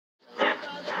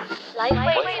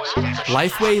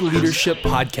Lifeway Leadership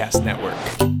Podcast Network.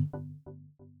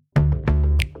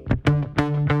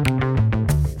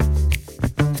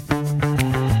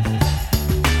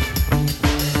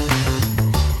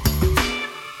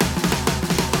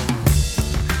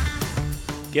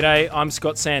 G'day, I'm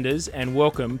Scott Sanders and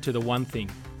welcome to The One Thing.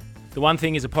 The One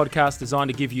Thing is a podcast designed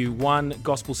to give you one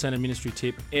gospel-centered ministry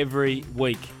tip every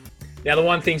week. Now, The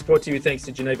One Thing is brought to you thanks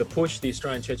to Geneva Push, the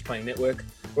Australian Church Planting Network.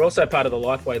 We're also part of the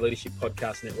Lifeway Leadership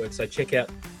Podcast Network, so check out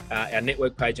our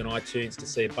network page on iTunes to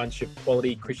see a bunch of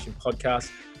quality Christian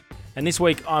podcasts. And this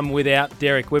week, I'm without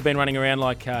Derek. We've been running around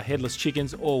like headless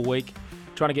chickens all week,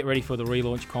 trying to get ready for the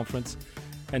relaunch conference.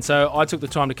 And so I took the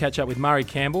time to catch up with Murray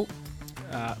Campbell,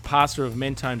 pastor of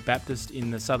Melbourne Baptist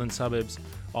in the southern suburbs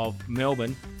of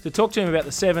Melbourne, to talk to him about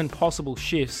the 7 possible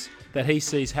shifts that he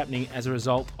sees happening as a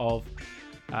result of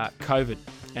COVID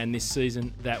and this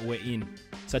season that we're in.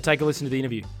 So take a listen to the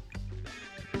interview.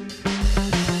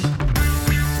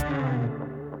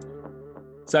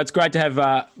 So it's great to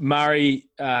have Murray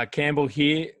Campbell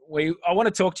here. I want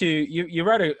to talk to you. You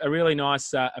wrote a really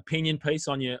nice opinion piece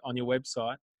on your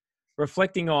website,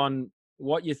 reflecting on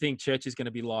what you think church is going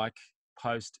to be like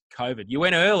post-COVID. You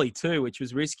went early too, which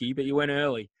was risky, but you went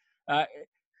early.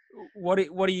 What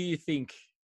do you think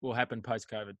will happen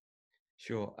post-COVID?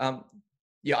 Sure.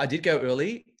 Yeah, I did go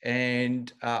early,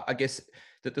 and I guess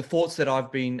that the thoughts that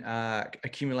I've been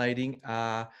accumulating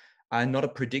are not a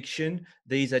prediction.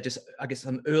 These are just, I guess,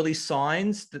 some early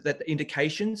signs that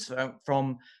indications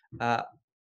from our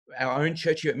own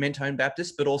church here at Melbourne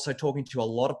Baptist, but also talking to a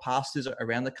lot of pastors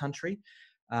around the country.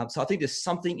 So I think there's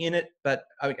something in it, but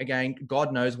again,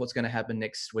 God knows what's going to happen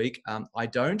next week. I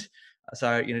don't.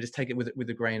 So, just take it with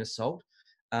a grain of salt.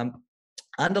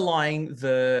 Underlying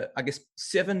the, I guess,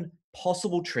 7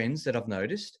 possible trends that I've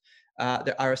noticed,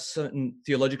 there are certain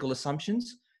theological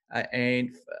assumptions.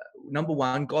 And number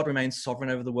 1, God remains sovereign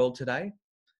over the world today.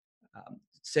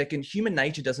 Second, human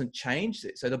nature doesn't change.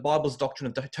 So the Bible's doctrine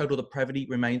of total depravity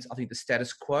remains, I think, the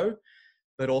status quo,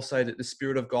 but also that the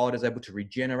Spirit of God is able to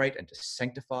regenerate and to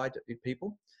sanctify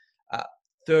people.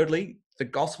 Thirdly, the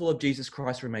gospel of Jesus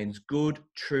Christ remains good,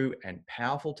 true, and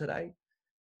powerful today.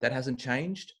 That hasn't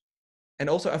changed. And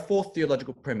also a 4th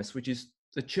theological premise, which is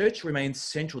the church remains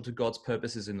central to God's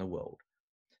purposes in the world.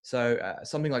 So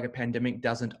something like a pandemic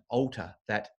doesn't alter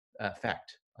that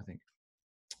fact, I think.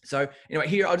 So anyway,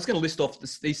 here I'm just going to list off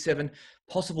these 7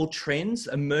 possible trends,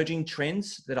 emerging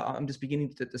trends that I'm just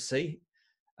beginning to see.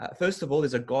 First of all,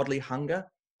 there's a godly hunger,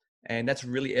 and that's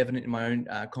really evident in my own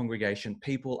congregation.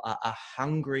 People are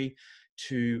hungry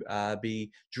to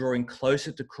be drawing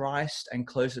closer to Christ and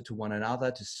closer to one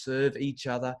another, to serve each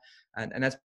other, and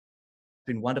that's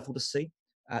been wonderful to see.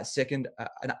 Second,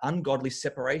 an ungodly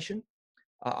separation.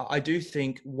 I do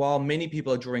think while many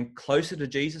people are drawing closer to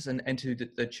Jesus and to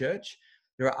the church,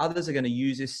 there are others who are going to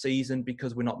use this season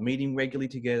because we're not meeting regularly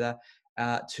together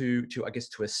to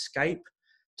escape,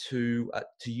 to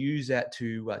use that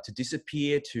to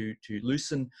disappear, to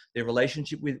loosen their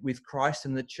relationship with Christ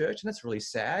and the church, and that's really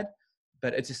sad.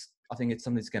 But it's just, I think it's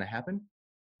something that's going to happen.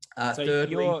 So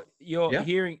thirdly, you're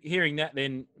hearing that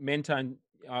then, Mentone,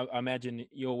 I imagine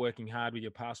you're working hard with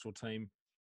your pastoral team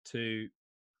to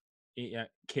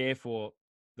care for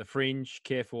the fringe,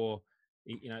 care for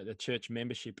the church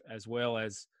membership, as well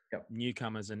as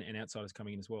newcomers and outsiders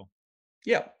coming in as well.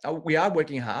 Yeah, we are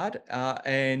working hard,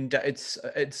 and it's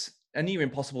a near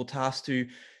impossible task to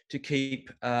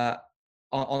keep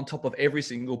on top of every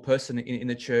single person in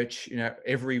the church,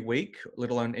 every week,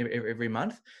 let alone every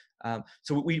month.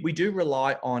 So we do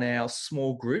rely on our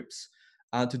small groups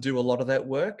to do a lot of that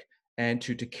work and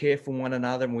to care for one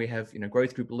another. And we have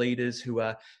growth group leaders who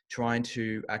are trying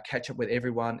to catch up with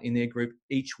everyone in their group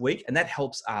each week, and that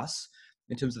helps us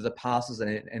in terms of the pastors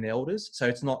and elders. So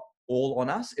it's not all on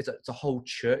us; it's a whole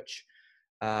church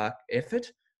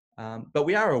effort. But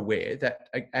we are aware that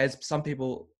as some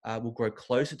people will grow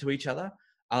closer to each other,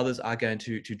 others are going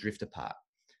to drift apart.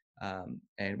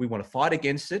 And we want to fight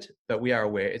against it, but we are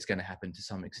aware it's going to happen to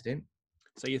some extent.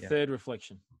 So your third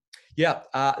reflection. Yeah,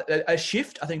 a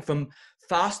shift, I think, from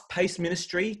fast-paced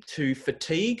ministry to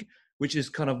fatigue, which is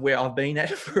kind of where I've been at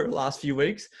for the last few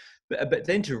weeks, but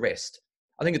then to rest.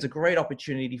 I think it's a great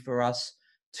opportunity for us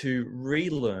to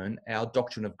relearn our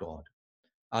doctrine of God,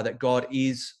 that God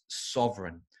is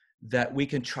sovereign, that we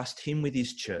can trust him with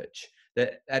his church,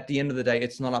 that at the end of the day,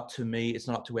 it's not up to me, it's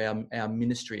not up to our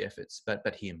ministry efforts,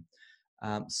 but him.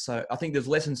 So I think there's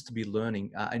lessons to be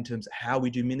learning in terms of how we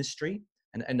do ministry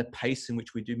and the pace in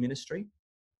which we do ministry.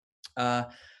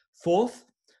 Fourth,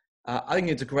 I think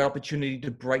it's a great opportunity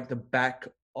to break the back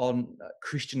on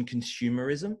Christian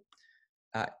consumerism.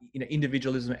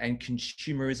 individualism and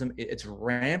consumerism. It's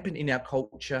rampant in our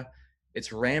culture.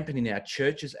 It's rampant in our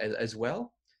churches as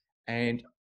well. And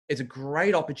it's a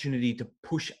great opportunity to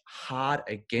push hard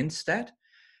against that.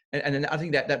 And then I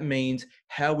think that means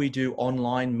how we do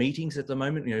online meetings at the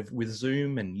moment, with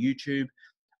Zoom and YouTube.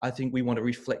 I think we want to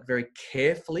reflect very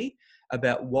carefully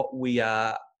about what we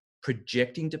are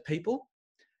projecting to people.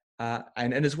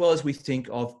 And as well as we think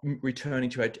of returning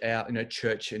to our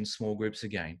church and small groups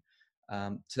again.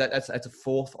 So that's a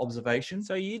fourth observation.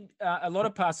 So a lot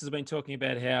of pastors have been talking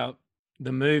about how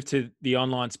the move to the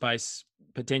online space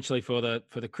potentially for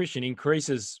the Christian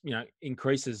increases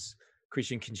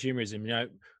Christian consumerism.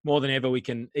 More than ever, we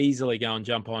can easily go and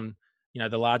jump on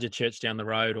the larger church down the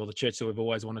road or the church that we've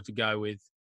always wanted to go with.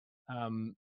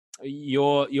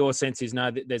 Your sense is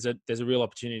no, there's a real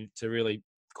opportunity to really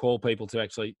call people to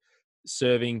actually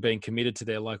serving, being committed to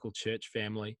their local church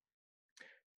family.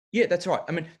 Yeah, that's right.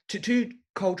 I mean, two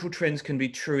cultural trends can be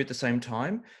true at the same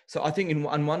time. So I think in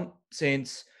one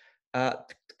sense,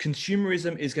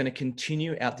 consumerism is going to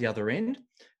continue out the other end,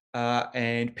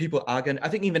 and people are going. I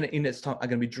think even in its time, are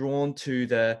going to be drawn to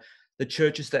the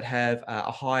churches that have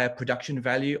a higher production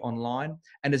value online.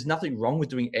 And there's nothing wrong with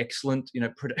doing excellent,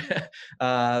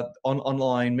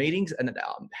 online meetings, and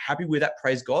I'm happy with that.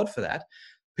 Praise God for that.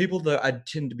 People that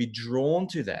tend to be drawn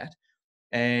to that,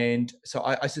 and so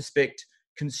I suspect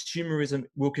consumerism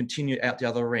will continue out the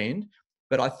other end.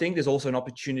 But I think there's also an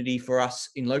opportunity for us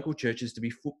in local churches to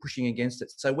be pushing against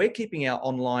it. So we're keeping our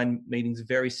online meetings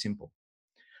very simple.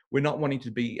 We're not wanting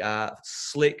to be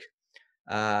slick,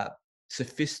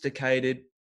 sophisticated.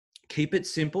 Keep it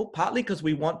simple, partly because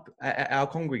we want our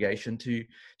congregation to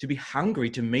be hungry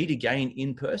to meet again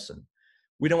in person.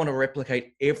 We don't want to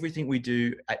replicate everything we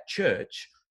do at church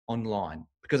online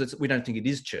because we don't think it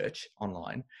is church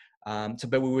online.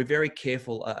 But we were very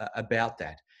careful about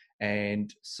that.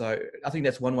 And so I think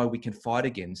that's one way we can fight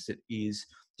against it, is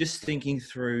just thinking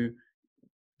through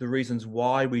the reasons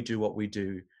why we do what we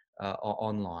do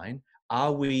online.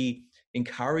 Are we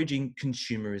encouraging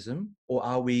consumerism, or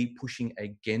are we pushing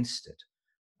against it?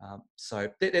 So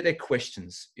they're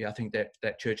questions, I think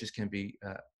that churches can be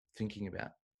thinking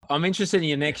about. I'm interested in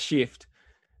your next shift.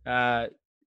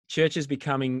 Churches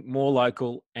becoming more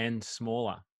local and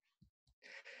smaller.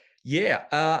 Yeah,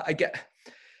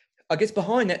 I guess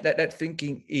behind that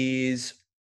thinking is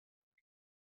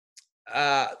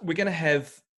we're going to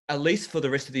have, at least for the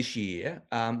rest of this year,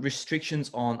 restrictions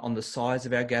on the size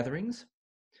of our gatherings.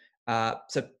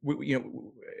 So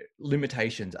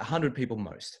limitations, 100 people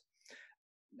most.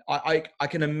 I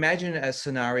can imagine a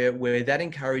scenario where that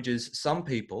encourages some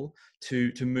people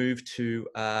to move to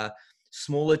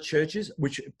smaller churches,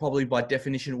 which probably by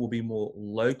definition will be more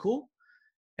local,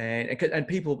 and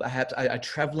people perhaps are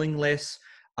traveling less,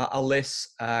 are less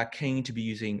keen to be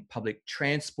using public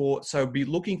transport, so be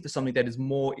looking for something that is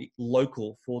more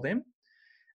local for them.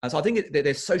 So I think that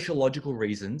there's sociological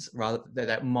reasons rather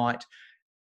that might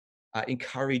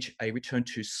encourage a return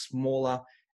to smaller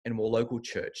and more local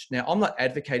church. Now, I'm not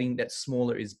advocating that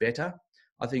smaller is better.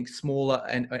 I think smaller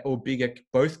or bigger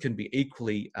both can be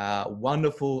equally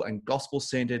wonderful and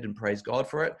gospel-centered, and praise God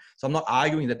for it. So I'm not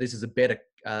arguing that this is a better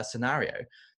scenario,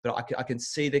 but I can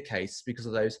see the case because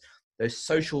of those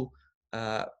social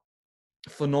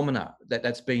phenomena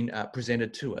that's been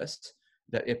presented to us,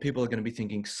 that people are going to be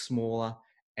thinking smaller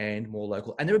and more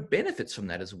local. And there are benefits from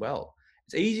that as well.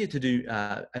 It's easier to do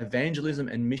evangelism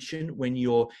and mission when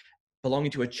you're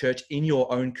belonging to a church in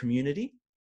your own community.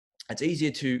 It's easier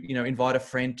to invite a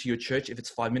friend to your church if it's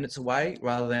 5 minutes away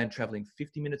rather than traveling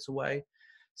 50 minutes away.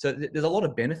 So there's a lot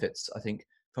of benefits, I think,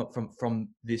 from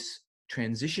this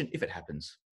transition if it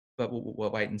happens. But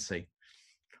we'll wait and see.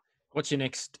 What's your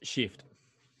next shift?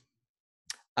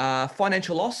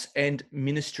 Financial loss and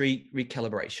ministry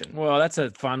recalibration. Well, that's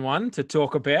a fun one to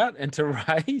talk about and to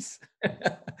raise.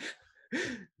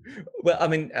 Well, I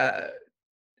mean,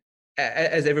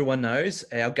 as everyone knows,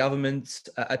 our governments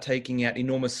are taking out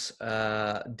enormous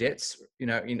debts,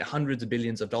 in hundreds of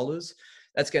billions of dollars.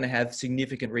 That's going to have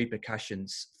significant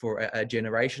repercussions for a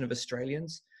generation of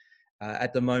Australians.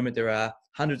 At the moment, there are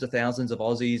hundreds of thousands of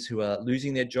Aussies who are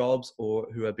losing their jobs or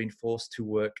who have been forced to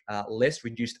work less,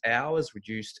 reduced hours,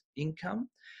 reduced income.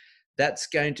 That's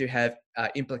going to have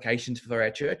implications for our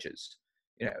churches.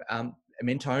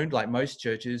 Mentone, like most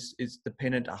churches, is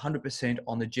dependent 100%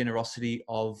 on the generosity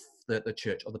of the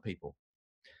church, of the people.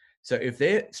 So if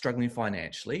they're struggling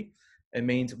financially, it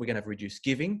means we're going to have reduced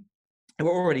giving. And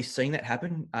we're already seeing that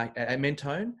happen at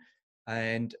Mentone.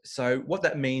 And so what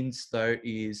that means, though,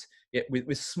 is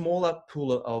with smaller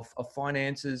pool of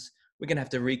finances, we're going to have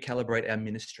to recalibrate our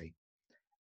ministry.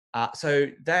 So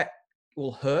that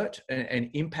will hurt and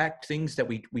impact things that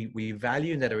we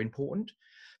value and that are important.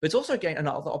 But it's also, again,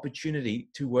 another opportunity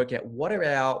to work out what are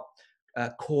our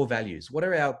core values, what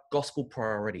are our gospel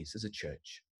priorities as a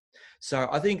church. So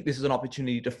I think this is an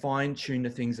opportunity to fine tune the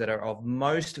things that are of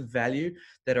most value,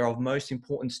 that are of most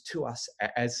importance to us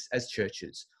as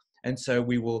churches. And so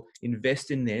we will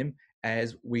invest in them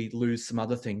as we lose some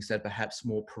other things that are perhaps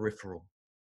more peripheral.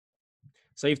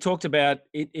 So you've talked about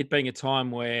it being a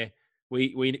time where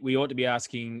we ought to be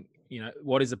asking,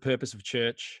 what is the purpose of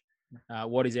church?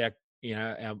 What is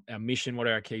our mission? What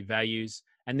are our key values?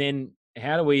 And then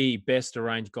how do we best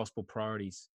arrange gospel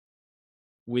priorities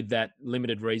with that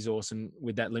limited resource and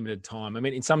with that limited time? I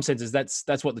mean, in some senses,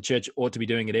 that's what the church ought to be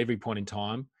doing at every point in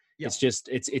time. Yeah. It's just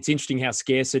it's interesting how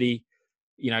scarcity,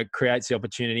 creates the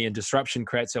opportunity, and disruption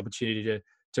creates the opportunity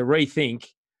to rethink.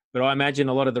 But I imagine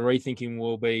a lot of the rethinking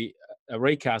will be a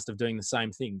recast of doing the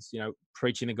same things.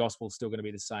 Preaching the gospel is still going to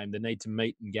be the same. The need to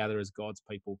meet and gather as God's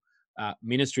people.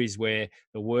 Ministries where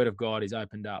the word of God is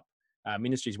opened up.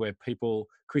 Ministries where people,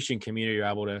 Christian community,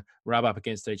 are able to rub up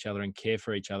against each other and care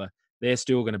for each other. They're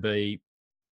still going to be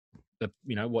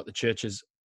what the churches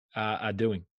are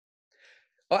doing.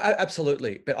 Oh,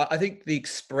 absolutely. But I think the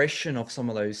expression of some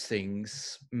of those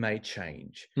things may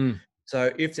change.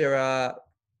 So if there are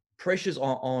pressures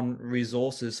on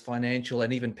resources, financial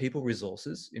and even people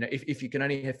resources, if you can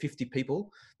only have 50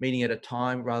 people meeting at a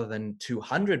time rather than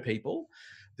 200 people,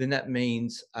 then that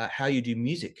means how you do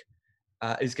music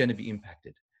is going to be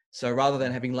impacted. So rather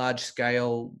than having large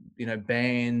scale,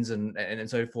 bands and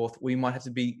so forth, we might have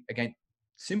to be, again,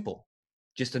 simple,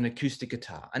 just an acoustic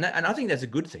guitar. And I think that's a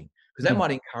good thing, because that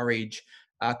might encourage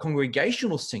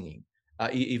congregational singing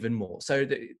even more.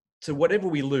 So whatever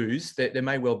we lose, there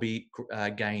may well be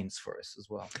gains for us as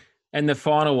well. And the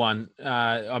final one,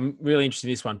 I'm really interested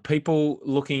in this one. People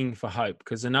looking for hope,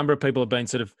 because a number of people have been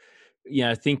sort of,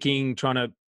 thinking, trying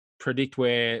to predict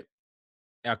where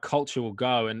our culture will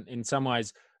go. And in some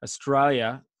ways,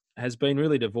 Australia has been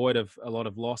really devoid of a lot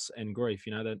of loss and grief.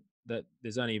 That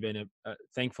there's only been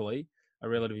thankfully, a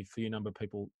relatively few number of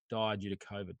people died due to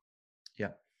COVID.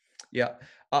 Yeah.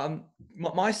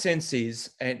 My sense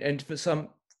is, and for some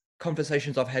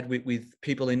conversations I've had with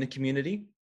people in the community,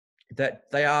 that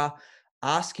they are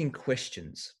asking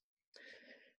questions.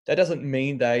 That doesn't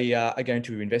mean they are going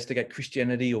to investigate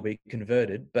Christianity or be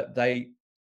converted, but they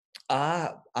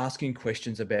are asking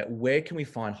questions about where can we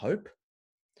find hope?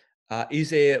 Is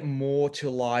there more to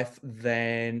life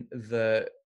than the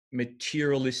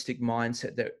materialistic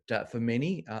mindset that for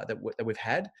many that we've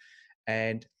had?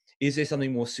 And is there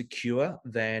something more secure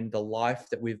than the life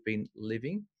that we've been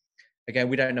living? Again,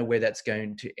 we don't know where that's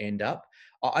going to end up.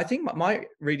 I think my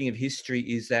reading of history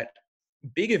is that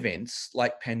big events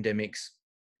like pandemics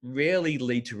rarely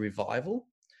lead to revival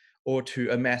or to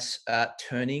a mass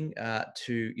turning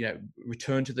to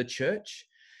return to the church.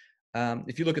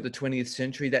 If you look at the 20th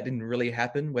century, that didn't really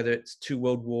happen, whether it's 2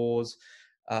 world wars,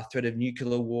 threat of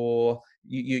nuclear war,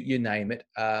 you name it.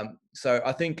 So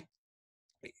I think,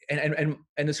 and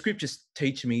the scriptures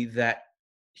teach me that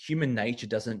human nature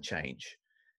doesn't change,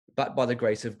 but by the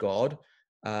grace of God,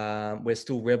 we're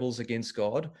still rebels against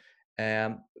God.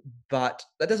 But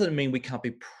that doesn't mean we can't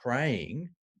be praying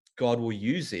God will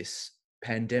use this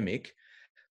pandemic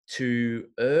to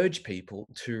urge people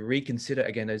to reconsider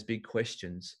again those big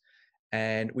questions.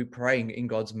 And we're praying in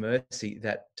God's mercy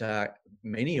that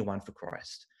many are won for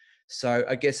Christ. So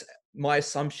I guess my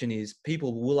assumption is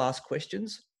people will ask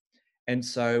questions, and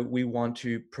so we want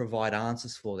to provide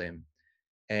answers for them.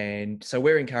 And so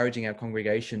we're encouraging our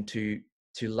congregation to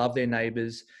love their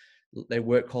neighbours, their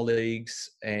work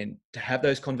colleagues, and to have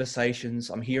those conversations.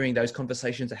 I'm hearing those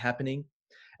conversations are happening,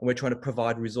 and we're trying to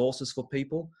provide resources for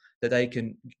people that they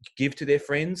can give to their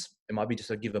friends. It might be just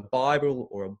to give a Bible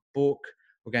or a book,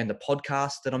 or again, the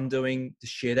podcast that I'm doing, to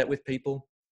share that with people.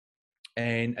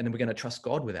 And then we're going to trust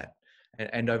God with that.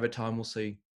 And over time, we'll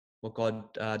see what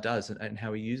God does and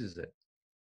how he uses it.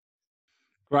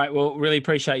 Great. Well, really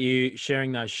appreciate you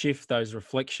sharing those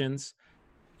reflections.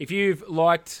 If you've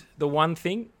liked The One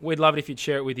Thing, we'd love it if you'd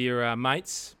share it with your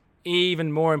mates.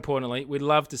 Even more importantly, we'd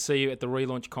love to see you at the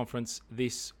Relaunch Conference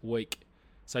this week.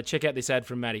 So check out this ad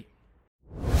from Maddie.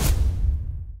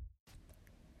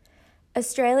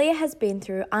 Australia has been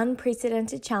through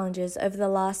unprecedented challenges over the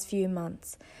last few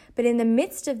months, but in the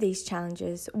midst of these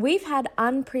challenges, we've had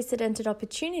unprecedented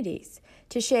opportunities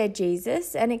to share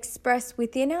Jesus and express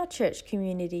within our church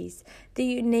communities the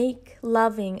unique,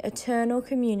 loving, eternal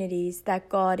communities that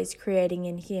God is creating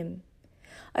in Him.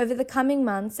 Over the coming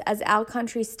months, as our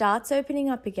country starts opening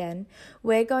up again,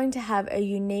 we're going to have a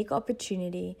unique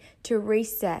opportunity to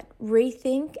reset,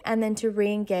 rethink, and then to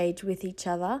re-engage with each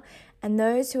other and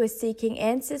those who are seeking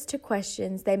answers to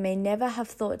questions they may never have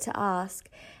thought to ask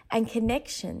and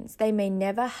connections they may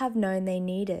never have known they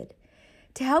needed.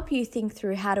 To help you think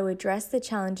through how to address the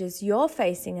challenges you're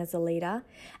facing as a leader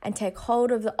and take hold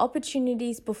of the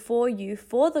opportunities before you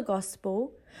for the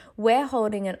gospel, we're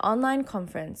holding an online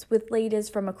conference with leaders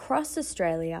from across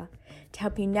Australia to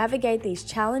help you navigate these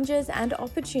challenges and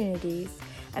opportunities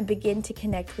and begin to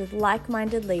connect with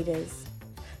like-minded leaders.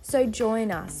 So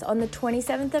join us on the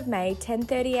 27th of May,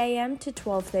 10:30am to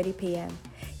 12:30pm.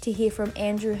 to hear from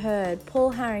Andrew Hurd, Paul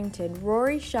Harrington,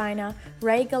 Rory Shiner,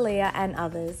 Ray Galea and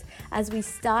others as we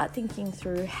start thinking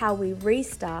through how we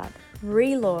restart,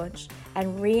 relaunch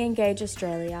and re-engage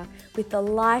Australia with the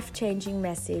life-changing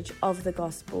message of the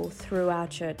gospel through our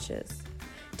churches.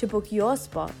 To book your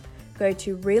spot, go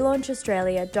to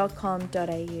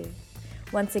relaunchaustralia.com.au.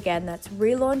 Once again, that's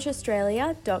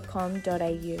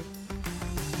relaunchaustralia.com.au.